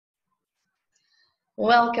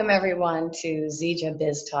Welcome everyone to Zija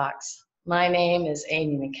Biz Talks. My name is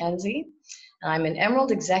Amy McKenzie. I'm an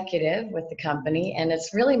Emerald executive with the company, and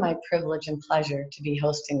it's really my privilege and pleasure to be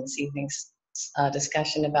hosting this evening's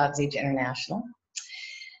discussion about Zija International.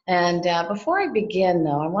 And before I begin,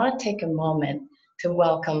 though, I want to take a moment to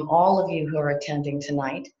welcome all of you who are attending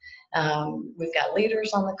tonight. We've got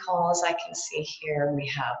leaders on the call, as I can see here. We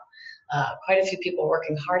have quite a few people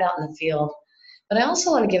working hard out in the field. But I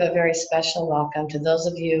also want to give a very special welcome to those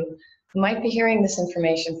of you who might be hearing this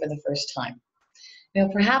information for the first time.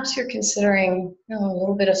 Perhaps you're considering a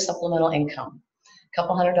little bit of supplemental income. A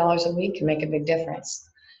couple $100s a week can make a big difference.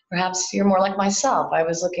 Perhaps you're more like myself. I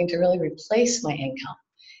was looking to really replace my income,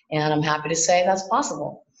 and I'm happy to say that's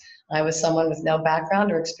possible. I was someone with no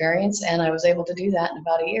background or experience, and I was able to do that in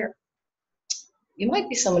about a year. You might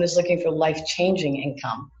be someone who's looking for life-changing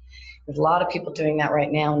income. There's a lot of people doing that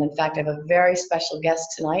right now, and in fact, I have a very special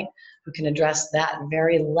guest tonight who can address that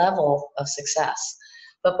very level of success.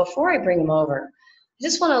 But before I bring him over, I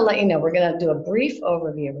just want to let you know we're going to do a brief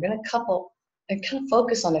overview. We're going to kind of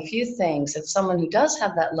focus on a few things that someone who does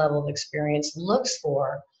have that level of experience looks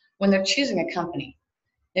for when they're choosing a company.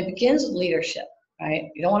 It begins with leadership, right?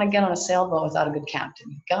 You don't want to get on a sailboat without a good captain.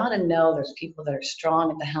 You've got to know there's people that are strong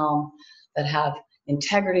at the helm, that have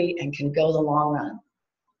integrity and can go the long run.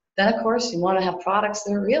 Then, of course, you want to have products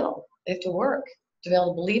that are real. They have to work, to be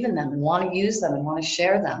able to believe in them and want to use them and want to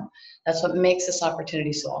share them. That's what makes this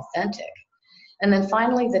opportunity so authentic. And then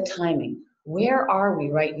finally, the timing. Where are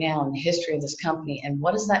we right now in the history of this company, and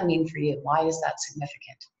what does that mean for you? Why is that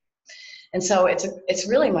significant? And so it's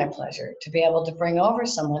really my pleasure to be able to bring over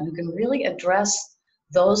someone who can really address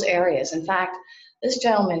those areas. In fact, this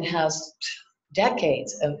gentleman has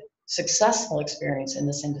decades of successful experience in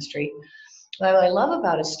this industry. What I love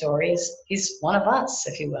about his story is he's one of us,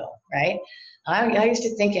 if you will, right? I used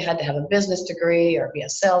to think you had to have a business degree or be a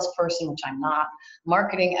salesperson, which I'm not,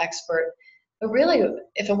 marketing expert. But really,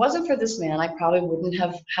 if it wasn't for this man, I probably wouldn't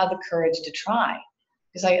have had the courage to try,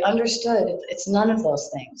 because I understood it's none of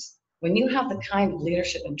those things. When you have the kind of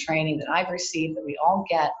leadership and training that I've received, that we all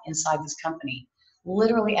get inside this company,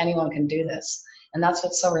 literally anyone can do this. And that's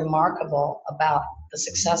what's so remarkable about the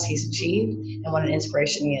success he's achieved and what an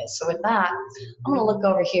inspiration he is. So with that, I'm going to look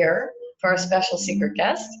over here for our special secret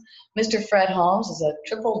guest. Mr. Fred Holmes is a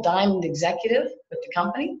triple diamond executive with the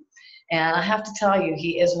company. And I have to tell you,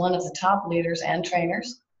 he is one of the top leaders and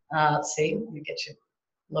trainers. Let's see, let me get you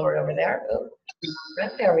lowered over there. Oh,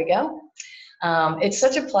 right, there we go. It's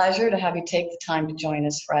such a pleasure to have you take the time to join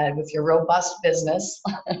us, Fred, with your robust business.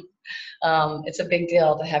 It's a big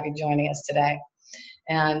deal to have you joining us today.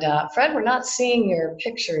 And Fred, we're not seeing your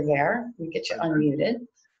picture there. We get you unmuted.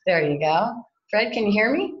 There you go. Fred, can you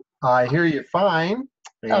hear me? I hear you fine.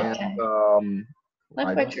 And, okay.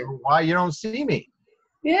 I don't know why you don't see me.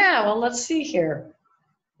 Yeah, well, let's see here.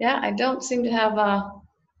 Yeah, I don't seem to have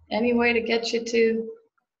any way to get you to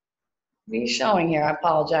be showing here. I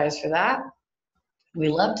apologize for that. We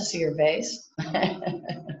love to see your face. I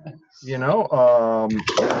don't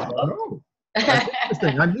know. That's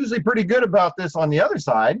interesting. I'm usually pretty good about this on the other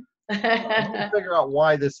side. Let me figure out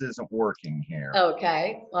why this isn't working here.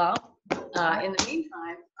 Okay. Well, in the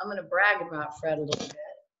meantime, I'm going to brag about Fred a little bit.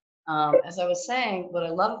 As I was saying, what I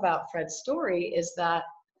love about Fred's story is that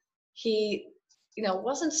he,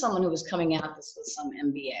 wasn't someone who was coming at this with some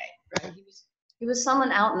MBA. Right? He was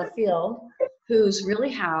someone out in the field who's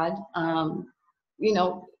really had, kind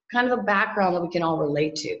of a background that we can all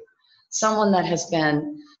relate to. Someone that has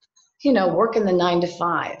been working the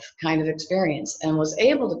 9-to-5 kind of experience and was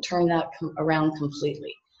able to turn that around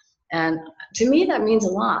completely. And to me, that means a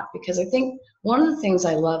lot, because I think one of the things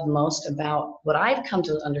I love most about what I've come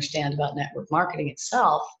to understand about network marketing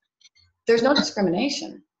itself, there's no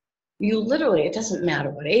discrimination. You literally, it doesn't matter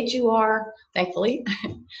what age you are, thankfully.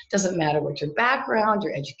 It doesn't matter what your background,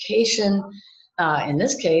 your education. In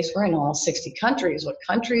this case, we're in all 60 countries, what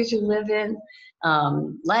countries you live in.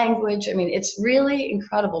 Language. I mean, it's really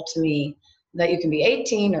incredible to me that you can be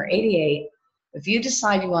 18 or 88. If you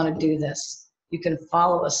decide you want to do this, you can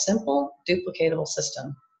follow a simple, duplicatable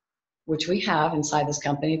system, which we have inside this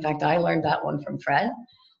company. In fact, I learned that one from Fred.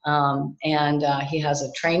 He has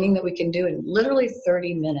a training that we can do in literally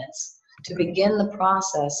 30 minutes to begin the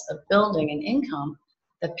process of building an income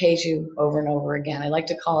that pays you over and over again. I like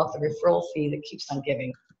to call it the referral fee that keeps on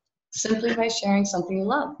giving, simply by sharing something you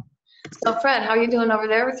love. So Fred, how are you doing over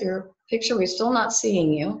there with your picture? We're still not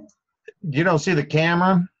seeing you. You don't see the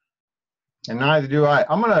camera, and neither do I.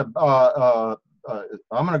 I'm gonna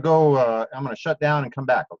shut down and come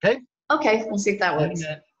back. Okay. Okay, we'll see if that works.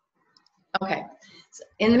 Okay. So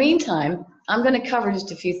in the meantime, I'm going to cover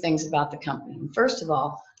just a few things about the company. First of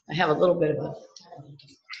all, I have a little bit of a,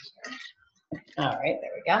 all right,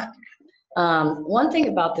 there we go. One thing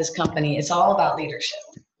about this company, it's all about leadership,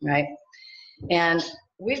 right? And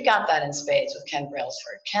we've got that in spades with Ken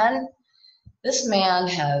Brailsford. Ken, this man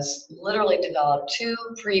has literally developed 2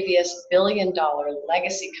 previous billion-dollar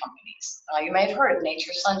legacy companies. You may have heard of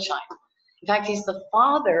Nature Sunshine. In fact, he's the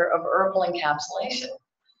father of herbal encapsulation.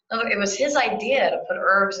 It was his idea to put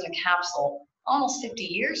herbs in a capsule almost 50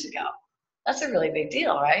 years ago. That's a really big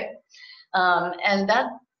deal, right? And that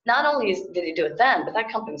not only did he do it then, but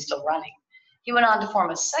that company's still running. He went on to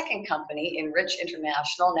form a second company, Enrich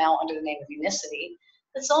International, now under the name of Unicity,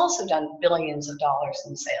 that's also done billions of dollars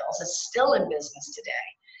in sales. It's still in business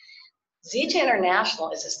today. ZJ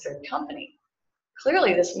International is his 3rd company.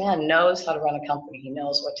 Clearly, this man knows how to run a company. He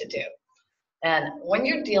knows what to do. And when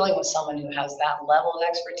you're dealing with someone who has that level of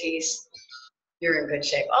expertise, you're in good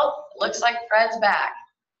shape. Oh, looks like Fred's back.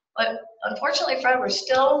 But unfortunately, Fred, we're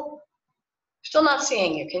still not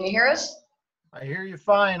seeing you. Can you hear us? I hear you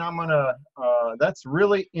fine. I'm gonna, that's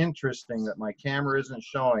really interesting that my camera isn't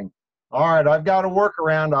showing. All right, I've got a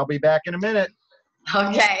workaround. I'll be back in a minute.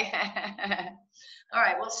 Okay. All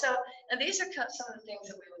right, well, so and these are some of the things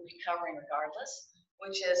that we would be covering regardless,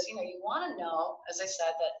 which is, you want to know, as I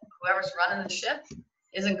said, that whoever's running the ship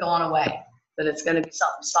isn't going away, that it's going to be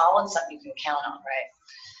something solid, something you can count on, right?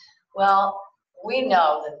 Well, we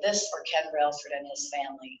know that this for Ken Brailsford and his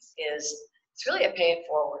family it's really a pay it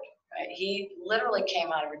forward, right? He literally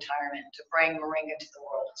came out of retirement to bring Moringa to the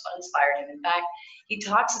world. It's what inspired him. In fact, he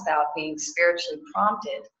talks about being spiritually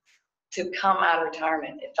prompted to come out of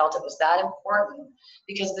retirement. It felt it was that important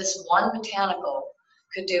because this one botanical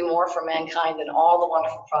could do more for mankind than all the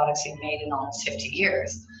wonderful products he'd made in almost 50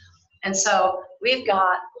 years. And so we've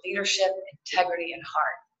got leadership, integrity, and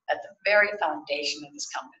heart at the very foundation of this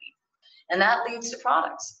company. And that leads to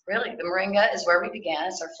products. Really, the Moringa is where we began.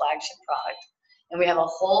 It's our flagship product. And we have a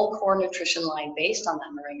whole core nutrition line based on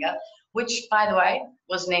that Moringa, which, by the way,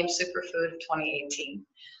 was named Superfood of 2018.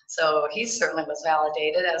 So he certainly was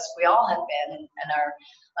validated, as we all have been, in our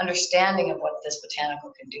understanding of what this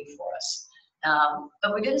botanical can do for us.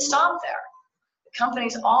 But we didn't stop there. The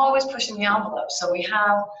company's always pushing the envelope. So we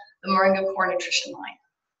have the Moringa Core Nutrition line.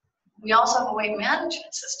 We also have a weight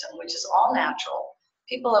management system, which is all natural.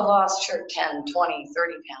 People have lost, sure, 10, 20,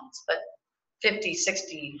 30 pounds, but 50,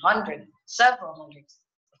 60, 100, several hundreds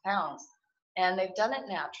of pounds. And they've done it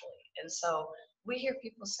naturally. And so we hear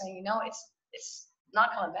people saying, it's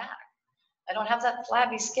not coming back. I don't have that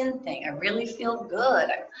flabby skin thing. I really feel good.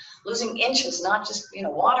 I'm losing inches, not just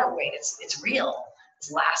water weight. It's real.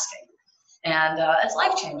 It's lasting, and it's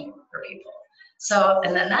life changing for people. So,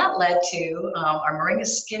 and then that led to our Moringa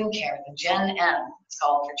Skincare, the Gen M. It's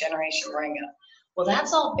called for Generation Moringa. Well,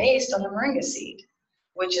 that's all based on the Moringa seed,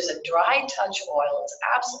 which is a dry touch oil. It's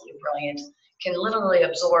absolutely brilliant. Can literally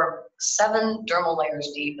absorb 7 dermal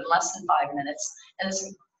layers deep in less than 5 minutes, and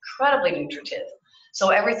it's incredibly nutritive. So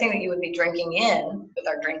everything that you would be drinking in with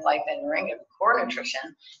our Drink Life and Moringa Core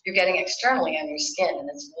Nutrition, you're getting externally on your skin, and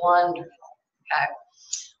it's wonderful. Okay.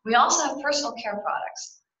 We also have personal care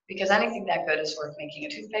products, because anything that good is worth making a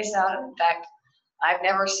toothpaste out of. In fact, I've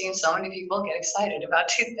never seen so many people get excited about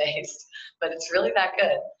toothpaste, but it's really that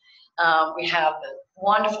good. We have the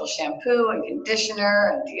wonderful shampoo and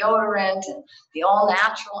conditioner and deodorant and the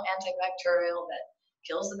all-natural antibacterial that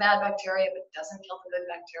kills the bad bacteria but doesn't kill the good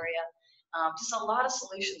bacteria. Just a lot of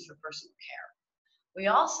solutions for personal care. We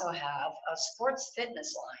also have a sports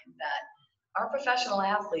fitness line that our professional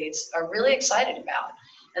athletes are really excited about.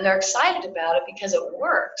 And they're excited about it because it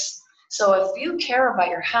works. So if you care about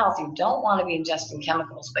your health, you don't want to be ingesting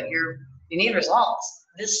chemicals, but you need results.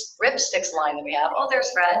 This Ripsticks line that we have, oh,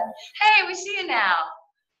 there's Fred. Hey, we see you now.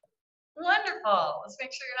 Wonderful. Let's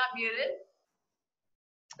make sure you're not muted.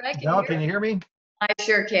 Fred, Can you hear me? I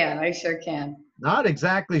sure can. Not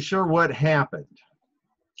exactly sure what happened.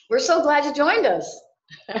 We're so glad you joined us.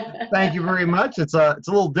 Thank you very much. It's a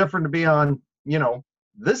little different to be on,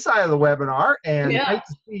 this side of the webinar, and great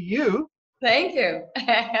to see you. Thank you.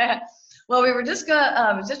 Well, we were just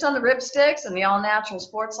just on the Ripsticks and the all-natural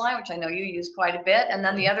sports line, which I know you use quite a bit, and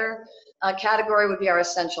then the other category would be our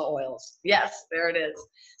essential oils. Yes, there it is.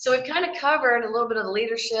 So we've kind of covered a little bit of the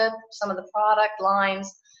leadership, some of the product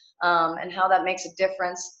lines, and how that makes a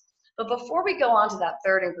difference. But before we go on to that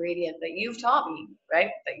third ingredient that you've taught me, right,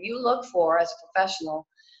 that you look for as a professional,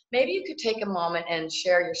 maybe you could take a moment and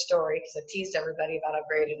share your story, because I teased everybody about how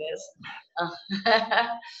great it is.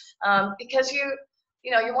 Because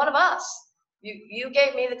you're one of us. You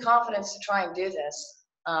gave me the confidence to try and do this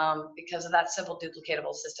because of that simple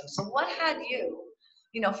duplicatable system. So what had you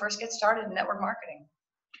first get started in network marketing?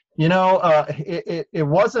 It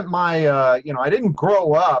wasn't my, I didn't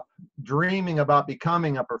grow up dreaming about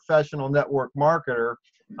becoming a professional network marketer.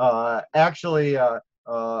 Actually,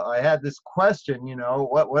 I had this question,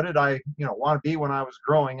 what did I, want to be when I was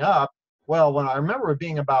growing up? Well, when I remember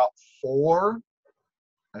being about 4,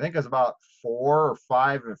 I think it was about 4 or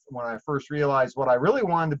 5 when I first realized what I really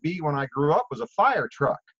wanted to be when I grew up was a fire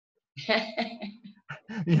truck.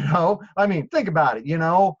 I mean, think about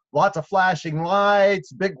it, lots of flashing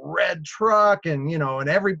lights, big red truck, and, and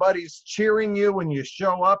everybody's cheering you when you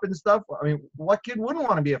show up and stuff. I mean, what kid wouldn't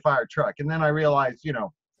want to be a fire truck? And then I realized,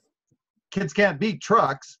 kids can't beat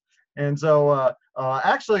trucks. And so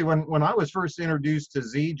actually, when I was first introduced to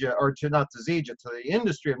Zija, or not to Zija, to the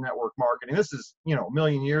industry of network marketing, this is, a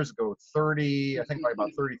million years ago, I think like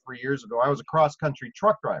about 33 years ago, I was a cross-country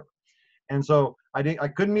truck driver. And so I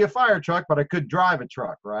couldn't be a fire truck, but I could drive a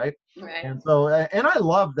truck, right? Right. And so, and I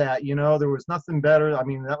loved that, there was nothing better. I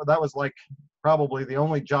mean, that was like probably the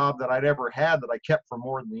only job that I'd ever had that I kept for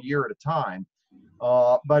more than a year at a time.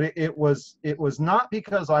 But it was not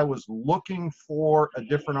because I was looking for a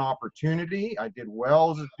different opportunity. I did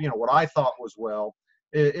well, what I thought was well.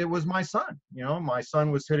 It was my son. My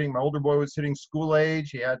son was my older boy was hitting school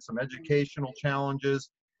age. He had some educational challenges.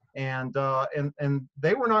 And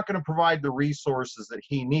they were not going to provide the resources that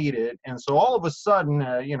he needed. And so all of a sudden,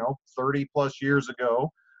 30 plus years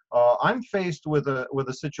ago, I'm faced with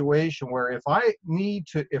a situation where if I'm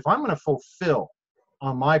going to fulfill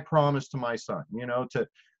on my promise to my son,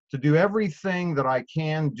 to do everything that I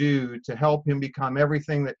can do to help him become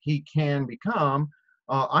everything that he can become,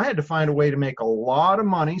 I had to find a way to make a lot of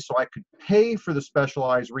money so I could pay for the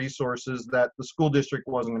specialized resources that the school district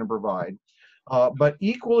wasn't going to provide. But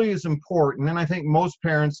equally as important, and I think most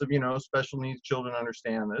parents of, special needs children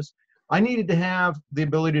understand this, I needed to have the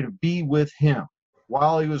ability to be with him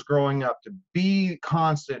while he was growing up, to be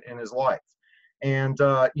constant in his life. And,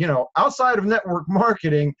 outside of network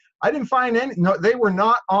marketing, I didn't find they were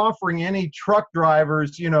not offering any truck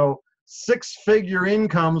drivers, 6-figure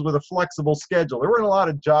incomes with a flexible schedule. There weren't a lot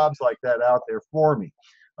of jobs like that out there for me.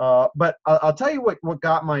 But I'll tell you what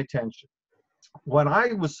got my attention. When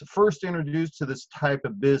I was first introduced to this type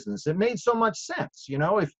of business, it made so much sense.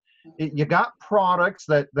 If you got products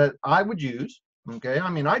that I would use, okay, I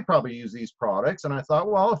mean, I'd probably use these products. And I thought,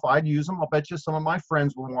 well, if I'd use them, I'll bet you some of my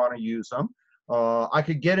friends would want to use them. I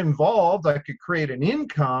could get involved. I could create an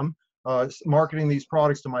income marketing these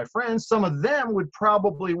products to my friends. Some of them would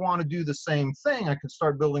probably want to do the same thing. I could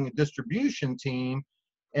start building a distribution team.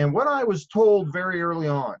 And what I was told very early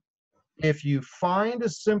on, if you find a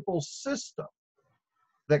simple system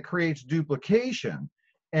that creates duplication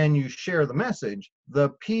and you share the message, the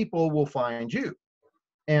people will find you.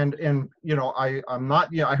 And I'm not,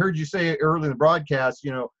 I heard you say early in the broadcast,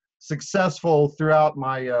 successful throughout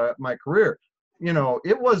my my career.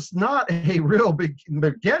 It was not a real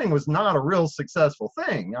beginning was not a real successful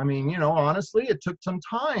thing. I mean, honestly, it took some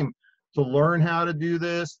time to learn how to do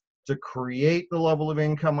this, to create the level of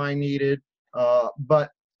income I needed.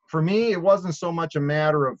 But for me, it wasn't so much a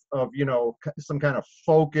matter of some kind of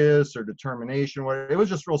focus or determination. It was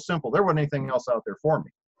just real simple. There wasn't anything else out there for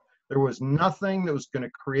me. There was nothing that was going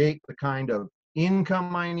to create the kind of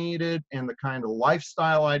income I needed and the kind of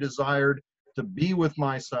lifestyle I desired to be with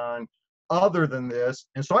my son other than this.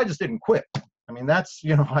 And so I just didn't quit. I mean, that's,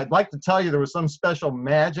 I'd like to tell you there was some special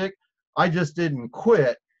magic. I just didn't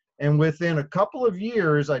quit. And within a couple of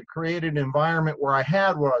years, I'd created an environment where I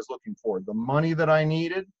had what I was looking for, the money that I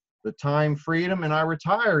needed, the time freedom, and I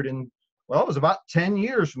retired. And well, it was about 10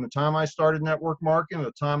 years from the time I started network marketing,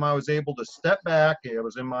 the time I was able to step back. I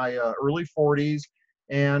was in my early 40s,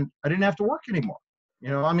 and I didn't have to work anymore.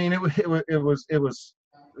 I mean, it was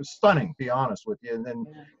stunning, to be honest with you. And then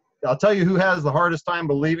I'll tell you who has the hardest time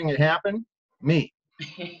believing it happened? Me.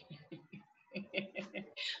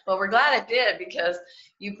 Well, we're glad it did, because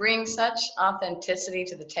you bring such authenticity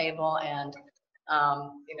to the table, and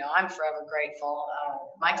I'm forever grateful.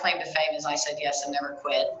 My claim to fame is I said yes and never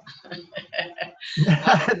quit.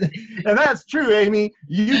 And that's true, Amy.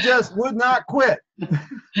 You just would not quit.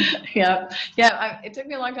 Yeah. It took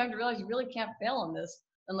me a long time to realize you really can't fail in this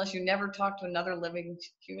unless you never talk to another living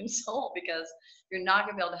human soul, because you're not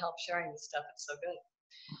going to be able to help sharing this stuff. It's so good.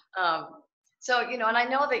 So, and I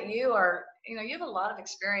know that you are, you have a lot of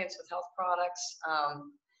experience with health products.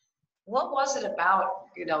 What was it about,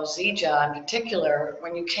 Zija in particular,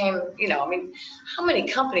 when you came, how many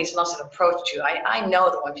companies must have approached you? I know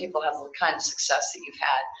that when people have the kind of success that you've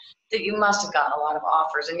had, that you must have gotten a lot of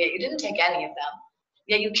offers, and yet you didn't take any of them.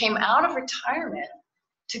 Yet you came out of retirement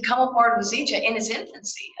to come aboard with Zija in its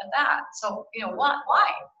infancy at that. So, you know, what,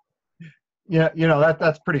 why? Yeah, you know,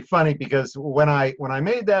 that's pretty funny, because when I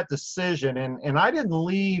made that decision, and I didn't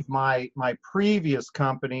leave my previous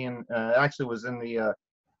company, and actually was in the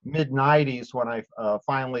mid 90s when I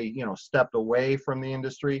finally, you know, stepped away from the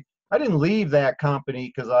industry. I didn't leave that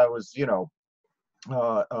company because I was, you know,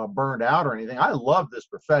 burned out or anything. I love this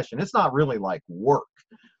profession. It's not really like work,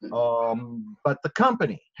 but the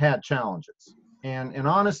company had challenges, and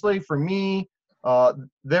honestly, for me,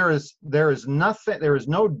 there is nothing, there is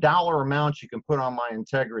no dollar amount you can put on my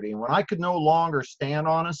integrity. And when I could no longer stand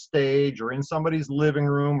on a stage or in somebody's living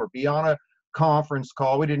room or be on a conference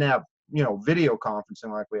call, we didn't have, you know, video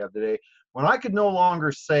conferencing like we have today. When I could no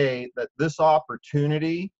longer say that this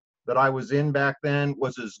opportunity that I was in back then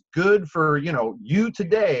was as good for, you know, you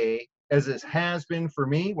today as it has been for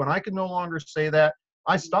me, when I could no longer say that,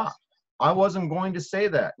 I stopped. I wasn't going to say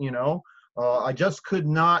that, you know. I just could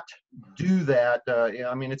not do that.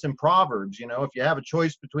 I mean, it's in Proverbs, you know, if you have a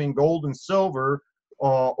choice between gold and silver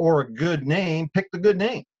or a good name, pick the good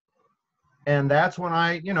name. And that's when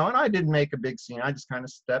I, you know, and I didn't make a big scene. I just kind of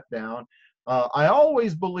stepped down. I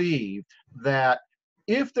always believed that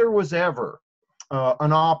if there was ever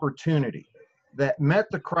an opportunity that met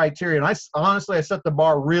the criteria, and honestly, I set the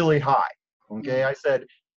bar really high. Okay. I said,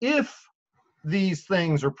 if these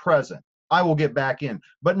things are present, I will get back in,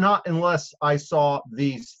 but not unless I saw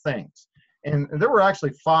these things. And there were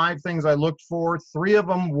actually 5 things I looked for. 3 of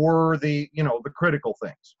them were the, you know, the critical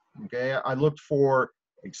things. Okay. I looked for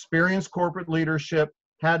experienced corporate leadership,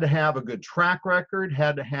 had to have a good track record,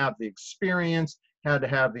 had to have the experience, had to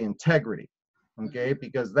have the integrity. Okay.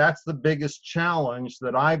 Because that's the biggest challenge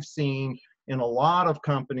that I've seen in a lot of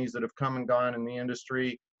companies that have come and gone in the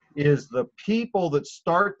industry, is the people that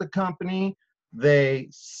start the company, they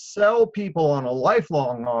sell people on a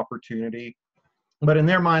lifelong opportunity, but in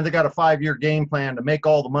their mind, they got a 5-year game plan to make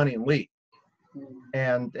all the money and leave.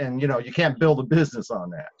 And you know, you can't build a business on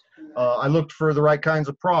that. I looked for the right kinds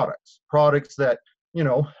of products that, you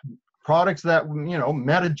know,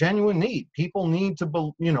 met a genuine need. People need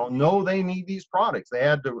to, you know they need these products. They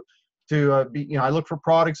had to be, you know, I looked for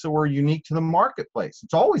products that were unique to the marketplace.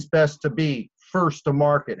 It's always best to be first to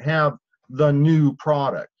market, have the new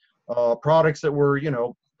product. Products that were, you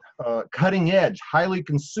know, cutting edge, highly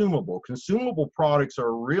consumable. Consumable products are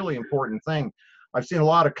a really important thing. I've seen a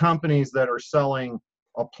lot of companies that are selling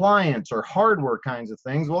appliance or hardware kinds of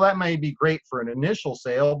things. Well, that may be great for an initial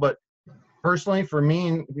sale, but personally, for me,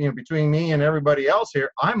 you know, between me and everybody else here,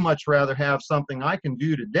 I much rather have something I can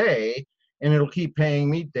do today, and it'll keep paying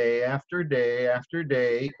me day after day after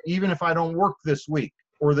day, even if I don't work this week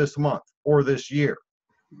or this month or this year.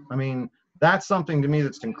 I mean, that's something to me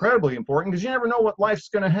that's incredibly important, because you never know what life's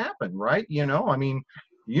going to happen, right? You know, I mean,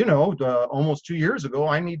 you know, almost 2 years ago,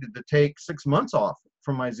 I needed to take 6 months off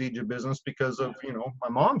from my Zija business because of, you know, my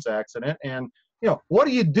mom's accident. And, you know, what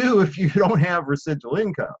do you do if you don't have residual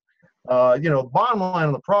income? You know, bottom line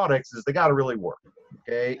of the products is they got to really work.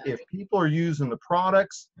 Okay. If people are using the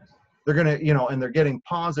products, they're going to, you know, and they're getting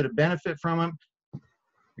positive benefit from them.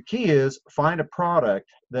 The key is find a product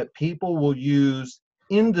that people will use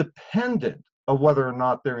independent of whether or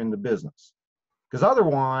not they're in the business. Because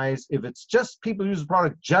otherwise, if it's just people use the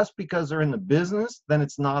product just because they're in the business, then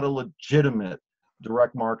it's not a legitimate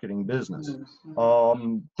direct marketing business.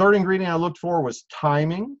 Third ingredient I looked for was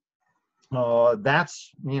timing.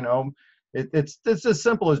 That's, you know, it's as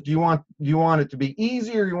simple as do you want it to be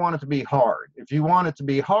easy or you want it to be hard? If you want it to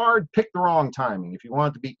be hard, pick the wrong timing. If you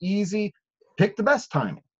want it to be easy, pick the best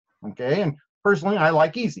timing. Okay. And personally, I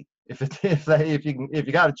like easy. If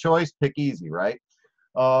you got a choice, pick easy, right?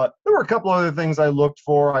 There were a couple other things I looked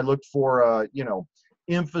for. I looked for, you know,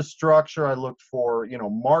 infrastructure. I looked for, you know,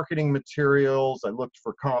 marketing materials. I looked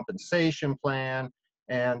for compensation plan.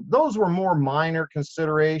 And those were more minor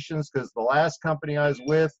considerations, because the last company I was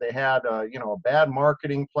with, they had, you know, a bad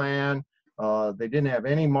marketing plan. They didn't have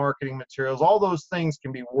any marketing materials. All those things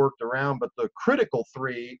can be worked around, but the critical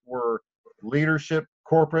 3 were leadership,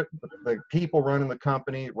 corporate, the people running the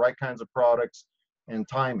company, right kinds of products, and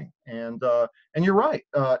timing. And you're right.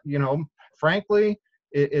 You know, frankly,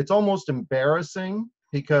 it's almost embarrassing,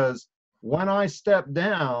 because when I stepped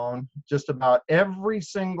down, just about every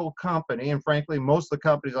single company, and frankly, most of the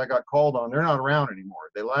companies I got called on, they're not around anymore.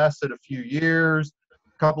 They lasted a few years.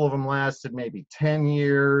 A couple of them lasted maybe 10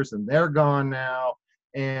 years, and they're gone now.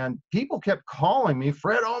 And people kept calling me,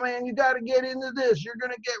 Fred, oh man, you got to get into this. You're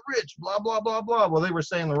going to get rich, blah, blah, blah, blah. Well, they were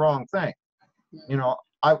saying the wrong thing. You know,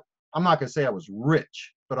 I'm not going to say I was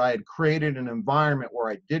rich, but I had created an environment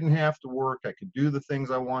where I didn't have to work. I could do the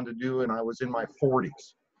things I wanted to do, and I was in my 40s.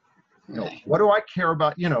 What do I care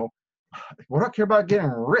about, what do I care about getting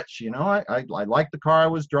rich? I liked the car I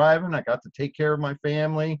was driving. I got to take care of my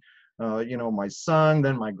family, my son,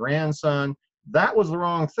 then my grandson. That was the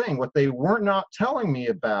wrong thing. What they weren't not telling me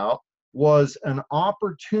about was an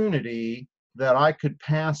opportunity that I could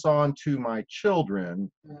pass on to my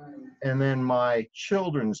children and then my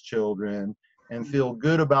children's children and feel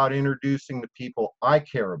good about introducing the people I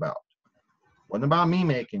care about. It wasn't about me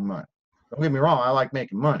making money. Don't get me wrong, I like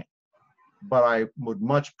making money, but I would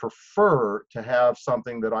much prefer to have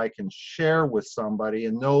something that I can share with somebody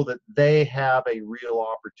and know that they have a real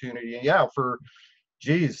opportunity. And yeah, for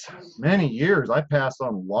many years, I passed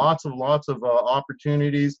on lots of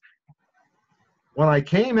opportunities. When I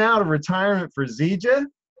came out of retirement for Zija,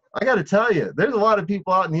 I got to tell you, there's a lot of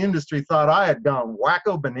people out in the industry thought I had gone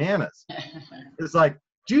wacko bananas. It's like,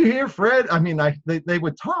 do you hear Fred? I mean, they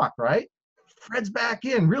would talk, right? Fred's back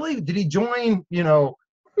in. Really? Did he join,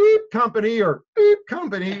 beep company or beep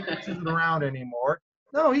company, which isn't around anymore?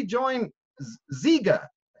 No, he joined Ziga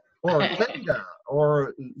or Thega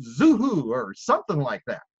or Zuhu or something like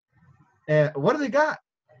that. And what do they got?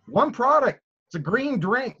 One product. It's a green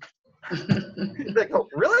drink. They go,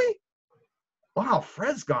 really? Wow,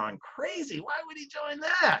 Fred's gone crazy. Why would he join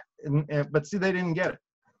that? But see, they didn't get it.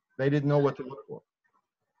 They didn't know what to look for.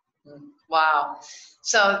 Wow.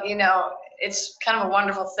 So, it's kind of a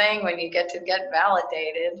wonderful thing when you get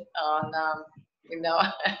validated on,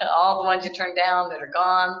 all the ones you turned down that are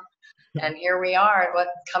gone. And here we are,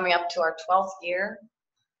 coming up to our 12th year?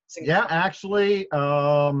 Yeah, actually,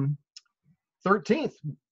 13th.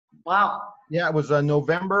 Wow. Yeah, it was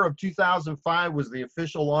November of 2005 was the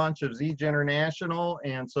official launch of Zija International.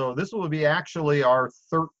 And so this will be actually our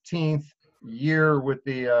 13th year with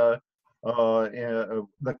the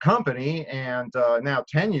company, and now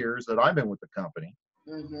 10 years that I've been with the company.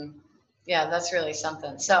 Mm-hmm. Yeah, that's really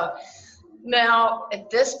something. So now at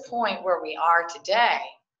this point where we are today,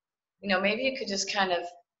 maybe you could just kind of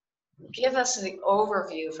give us the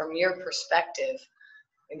overview from your perspective,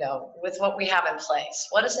 with what we have in place.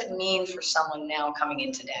 What does it mean for someone now coming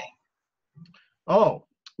in today? Oh,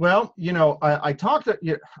 well, I talked to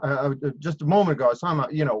you just a moment ago. I was talking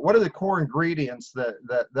about, what are the core ingredients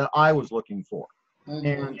that I was looking for? Mm-hmm.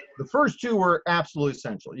 And the first two were absolutely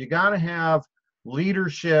essential. You got to have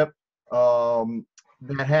leadership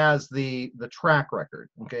that has the track record.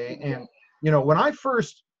 Okay. And, when I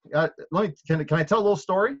first, can I tell a little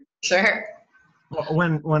story? Sure.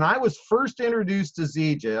 When I was first introduced to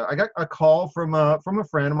Zija, I got a call from a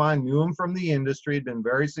friend of mine, knew him from the industry, had been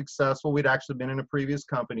very successful. We'd actually been in a previous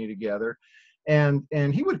company together. And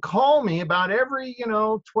he would call me about every,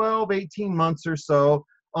 12, 18 months or so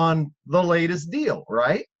on the latest deal,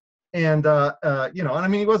 right? And, and I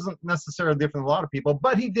mean, he wasn't necessarily different than a lot of people,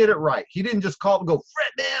 but he did it right. He didn't just call and go,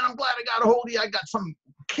 Fred, man, I'm glad I got a hold of you. I got some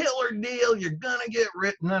killer deal. You're going to get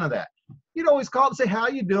rich. None of that. He'd always call and say, how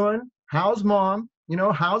you doing? How's mom?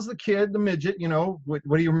 How's the kid, the midget? What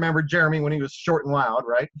do you remember Jeremy when he was short and loud,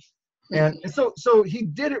 right? And so he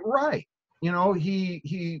did it right.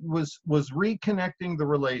 He was reconnecting the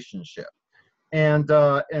relationship. And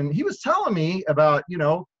he was telling me about,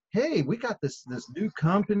 hey, we got this new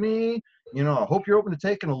company, I hope you're open to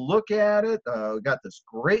taking a look at it. We got this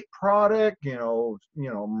great product,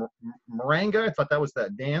 Moringa. I thought that was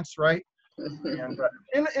that dance, right?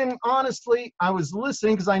 And honestly, I was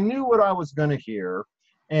listening because I knew what I was going to hear,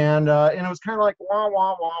 and it was kind of like wah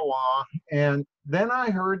wah wah wah. And then I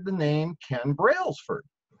heard the name Ken Brailsford,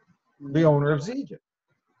 the owner of Zija,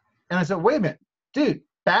 and I said, "Wait a minute, dude,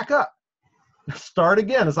 back up, start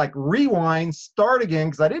again." It's like rewind, start again,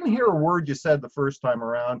 because I didn't hear a word you said the first time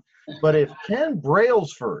around. But if Ken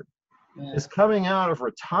Brailsford is coming out of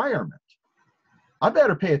retirement, I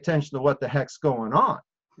better pay attention to what the heck's going on.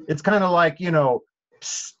 It's kind of like,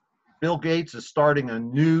 psst, Bill Gates is starting a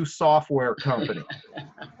new software company.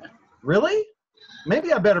 Really?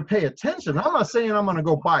 Maybe I better pay attention. I'm not saying I'm going to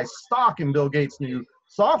go buy stock in Bill Gates' new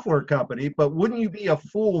software company, but wouldn't you be a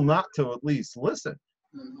fool not to at least listen?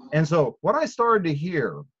 And so what I started to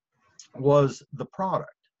hear was the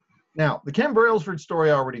product. Now, the Ken Brailsford story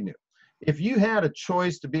I already knew. If you had a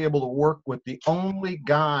choice to be able to work with the only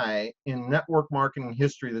guy in network marketing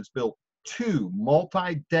history that's built two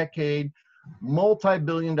multi-decade,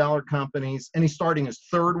 multi-billion-dollar companies, and he's starting his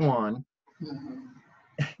third one,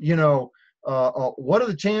 what are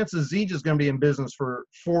the chances Zija is going to be in business for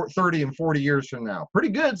 30 and 40 years from now? Pretty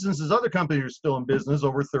good, since his other companies are still in business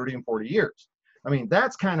over 30 and 40 years. I mean,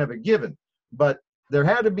 that's kind of a given, but there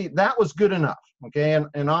had to be, that was good enough. Okay.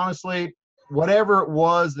 And honestly, whatever it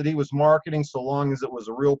was that he was marketing, so long as it was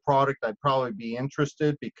a real product, I'd probably be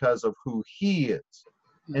interested because of who he is.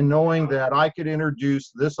 and knowing that I could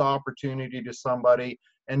introduce this opportunity to somebody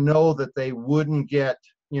and know that they wouldn't get,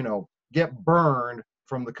 get burned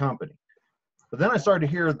from the company. But then I started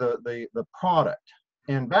to hear the product.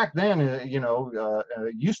 And back then,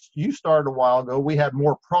 you started a while ago. We had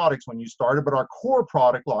more products when you started, but our core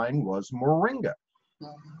product line was Moringa.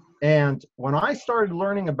 And when I started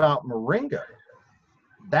learning about Moringa,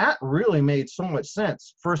 that really made so much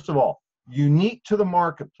sense. First of all, unique to the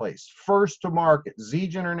marketplace, first to market.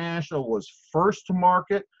 Zija International was first to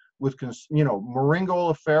market with, Moringa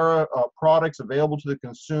oleifera products available to the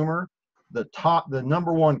consumer. The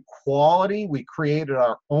number one quality. We created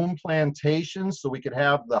our own plantations so we could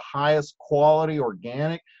have the highest quality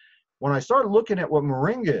organic. When I started looking at what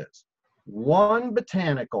Moringa is, one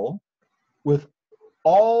botanical with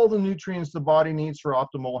all the nutrients the body needs for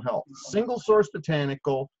optimal health. Single source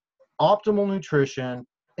botanical, optimal nutrition,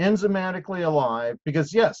 enzymatically alive.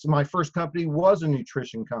 Because yes, my first company was a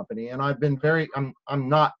nutrition company, and I've been I'm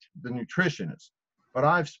not the nutritionist, but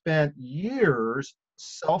I've spent years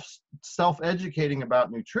self-educating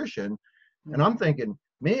about nutrition, and I'm thinking,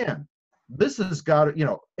 man, this has got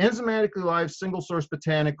to, enzymatically alive, single source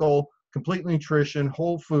botanical, complete nutrition,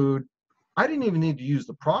 whole food. I didn't even need to use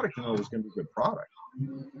the product to know it was going to be a good product.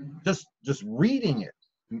 Just reading it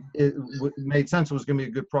made sense it was going to be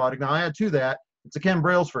a good product. Now I add to that, it's a Ken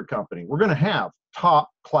Brailsford company. We're going to have top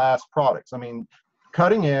class products. I mean,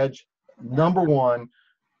 cutting edge, number one.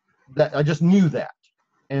 That I just knew that,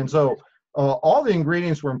 and so all the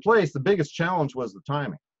ingredients were in place. The biggest challenge was the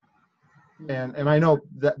timing, and I know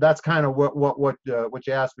that's kind of what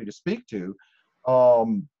you asked me to speak to.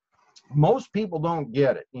 Most people don't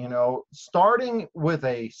get it. Starting with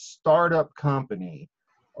a startup company,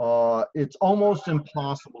 it's almost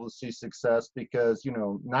impossible to see success because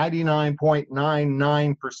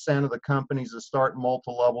 99.99% of the companies that start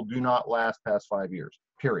multi-level do not last past 5 years.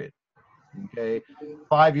 Period. Okay,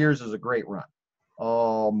 5 years is a great run.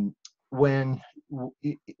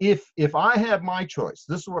 If I had my choice,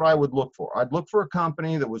 this is what I would look for. I'd look for a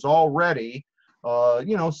company that was already,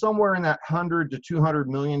 somewhere in that $100 to $200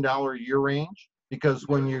 million a year range. Because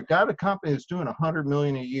when you've got a company that's doing $100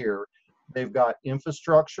 million a year, they've got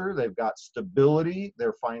infrastructure, they've got stability,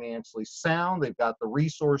 they're financially sound, they've got the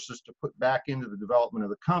resources to put back into the development of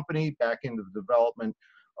the company, back into the development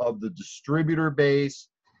of the distributor base.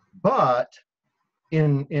 But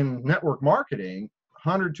in network marketing,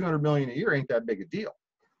 100, 200 million a year ain't that big a deal.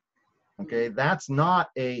 Okay, that's not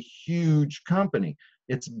a huge company.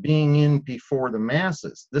 It's being in before the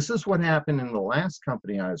masses. This is what happened in the last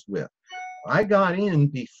company I was with. I got in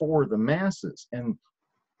before the masses, and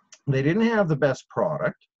they didn't have the best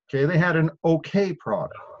product. Okay, they had an okay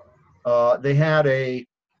product. They had a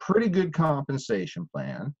pretty good compensation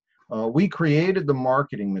plan. We created the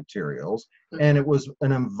marketing materials, and it was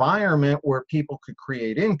an environment where people could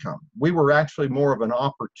create income. We were actually more of an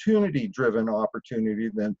opportunity-driven opportunity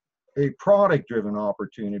than a product-driven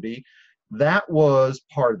opportunity. That was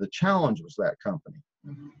part of the challenge, was that company.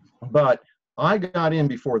 But I got in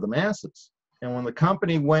before the masses. And when the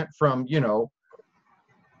company went from, $10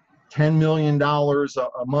 million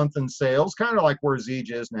a month in sales, kind of like where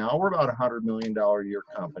Zija is now, we're about a $100 million a year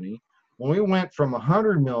company. When we went from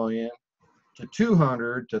 100 million to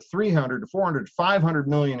 200 to 300 to 400 to 500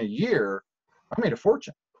 million a year, I made a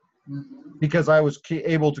fortune because I was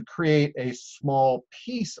able to create a small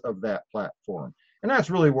piece of that platform. And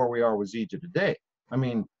that's really where we are with Zija today. I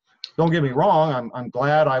mean, don't get me wrong, I'm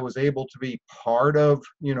glad I was able to be part of,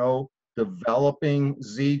 developing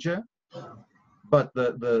Zija, but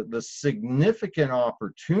the significant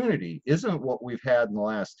opportunity isn't what we've had in the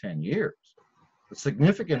last 10 years. The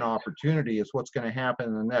significant opportunity is what's going to happen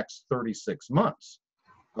in the next 36 months.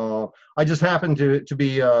 I just happened to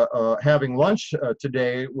be having lunch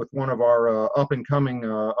today with one of our up and coming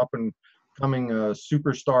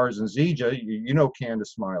superstars in Zija. You know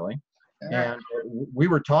Candace Smiley, and we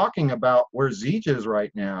were talking about where Zija is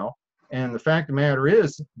right now. And the fact of the matter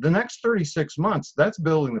is, the next 36 months, that's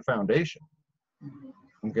building the foundation.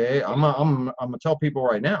 Okay, I'm gonna tell people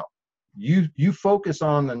right now. You focus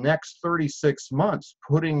on the next 36 months,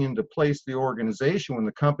 putting into place the organization. When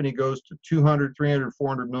the company goes to 200, 300,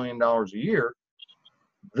 400 million dollars a year,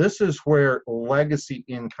 this is where legacy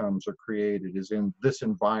incomes are created, is in this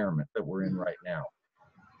environment that we're in right now.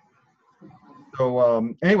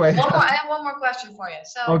 So anyway. I have one more question for you.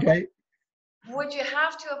 So okay. Would you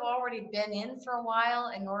have to have already been in for a while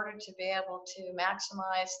in order to be able to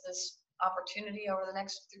maximize this opportunity over the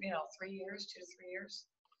next 3 years, 2 to 3 years?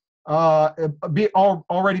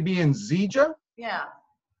 Already be in Zija? Yeah.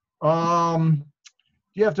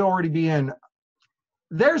 You have to already be in.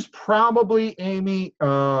 there's probably, Amy,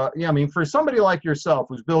 yeah, I mean, for somebody like yourself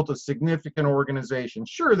who's built a significant organization,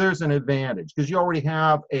 sure, there's an advantage because you already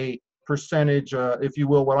have a percentage, if you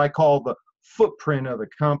will, what I call the footprint of the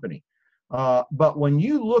company. But when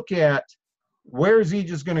you look at where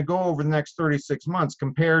Zija is going to go over the next 36 months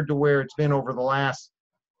compared to where it's been over the last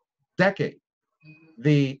decade,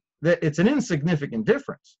 it's an insignificant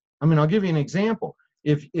difference. I mean, I'll give you an example.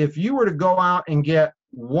 If you were to go out and get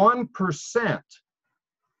 1%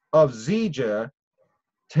 of Zija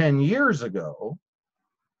 10 years ago,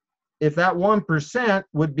 if that 1%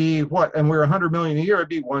 would be what, and we're 100 million a year, it'd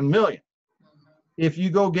be 1 million. If you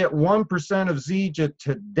go get 1% of Zija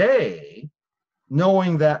today,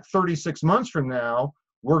 knowing that 36 months from now,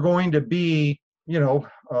 we're going to be, you know,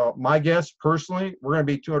 my guess personally, we're going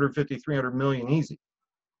to be 250, 300 million easy.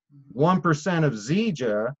 1% of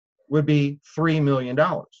Zija would be $3 million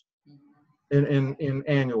in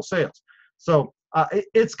annual sales. So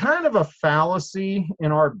it's kind of a fallacy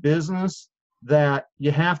in our business that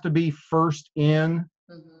you have to be first in,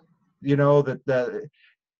 you know, that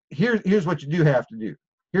here's what you do have to do.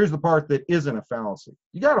 Here's the part that isn't a fallacy.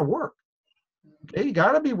 You got to work. Okay, you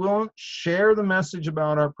got to be willing to share the message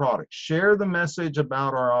about our product, share the message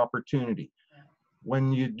about our opportunity.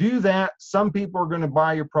 When you do that, some people are going to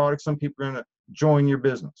buy your product, some people are going to join your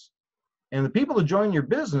business. And the people that join your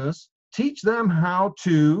business, teach them how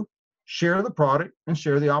to share the product and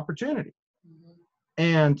share the opportunity.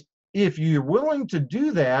 And if you're willing to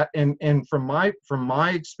do that, and from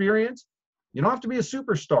my experience, you don't have to be a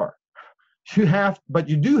superstar. But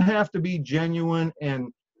you do have to be genuine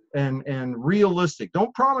and realistic.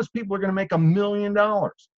 Don't promise people are going to make $1 million.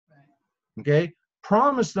 Okay?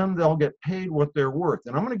 Promise them they'll get paid what they're worth.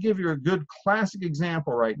 And I'm going to give you a good classic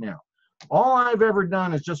example right now. All I've ever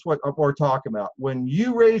done is just what we're talking about. When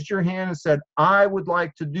you raised your hand and said, I would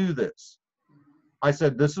like to do this, I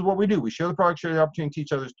said, this is what we do. We share the product, share the opportunity,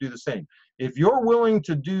 teach others to do the same. If you're willing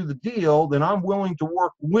to do the deal, then I'm willing to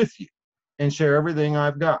work with you and share everything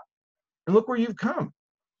I've got. And look where you've come.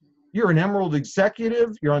 You're an Emerald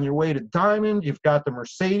executive. You're on your way to Diamond. You've got the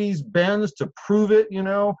Mercedes-Benz to prove it, you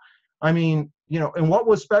know. I mean, you know, and what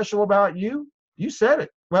was special about you? You said it.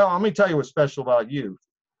 Well, let me tell you what's special about you.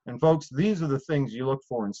 And folks, these are the things you look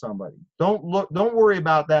for in somebody. Don't worry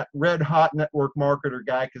about that red hot network marketer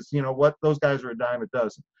guy, because you know what? Those guys are a dime a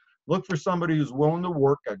dozen. Look for somebody who's willing to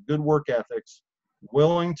work, got good work ethics,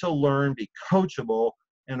 willing to learn, be coachable,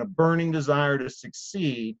 and a burning desire to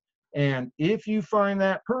succeed. And if you find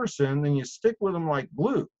that person, then you stick with them like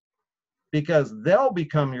glue, because they'll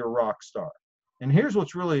become your rock star. And here's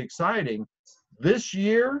what's really exciting. This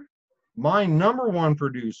year, my #1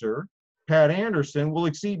 producer, Pat Anderson, will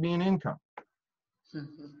exceed me in income.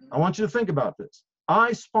 I want you to think about this.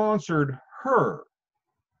 I sponsored her,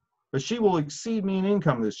 but she will exceed me in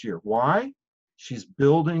income this year. Why? She's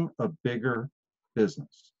building a bigger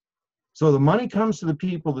business. So the money comes to the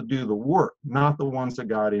people that do the work, not the ones that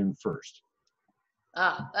got in first.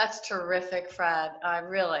 That's terrific, Fred.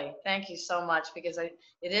 Really, thank you so much, because it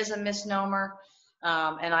is a misnomer.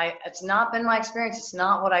 And it's not been my experience. It's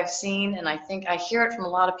not what I've seen. And I think I hear it from a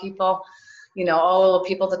lot of people, you know, oh, the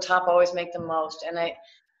people at the top always make the most. And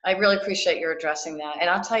I really appreciate your addressing that. And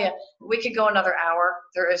I'll tell you, we could go another hour.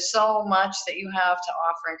 There is so much that you have to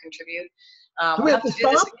offer and contribute. Do we have to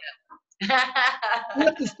stop? We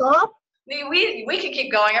have to stop? We could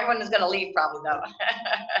keep going. Everyone is going to leave probably though.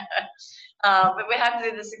 But we have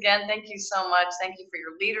to do this again. Thank you so much. Thank you for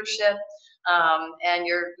your leadership and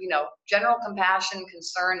your, you know, general compassion,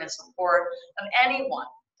 concern, and support of anyone.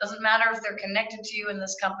 Doesn't matter if they're connected to you in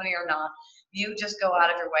this company or not. You just go out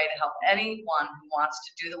of your way to help anyone who wants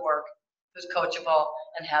to do the work, who's coachable,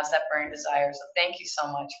 and has that burning desire. So thank you so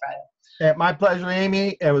much, Fred. My pleasure,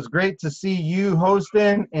 Amy. It was great to see you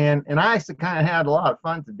hosting, and I actually kind of had a lot of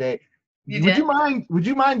fun today. Would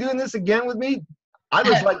you mind doing this again with me? I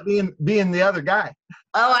just like being the other guy.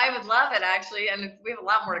 Oh, I would love it, actually. And we have a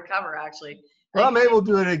lot more to cover, actually. Well, maybe we'll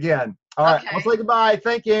do it again. All right. I'll say goodbye.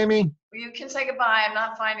 Thank you, Amy. You can say goodbye. I'm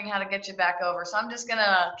not finding how to get you back over, so I'm just going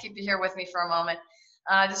to keep you here with me for a moment.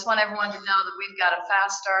 I just want everyone to know that we've got a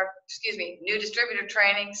new distributor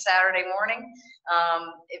training Saturday morning.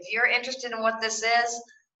 If you're interested in what this is,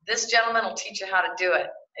 this gentleman will teach you how to do it.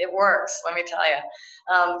 It works, let me tell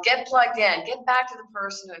you. Get plugged in. Get back to the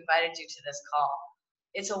person who invited you to this call.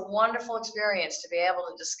 It's a wonderful experience to be able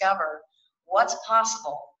to discover what's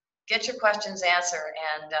possible. Get your questions answered,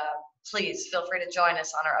 and please feel free to join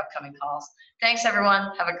us on our upcoming calls. Thanks,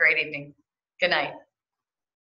 everyone. Have a great evening. Good night.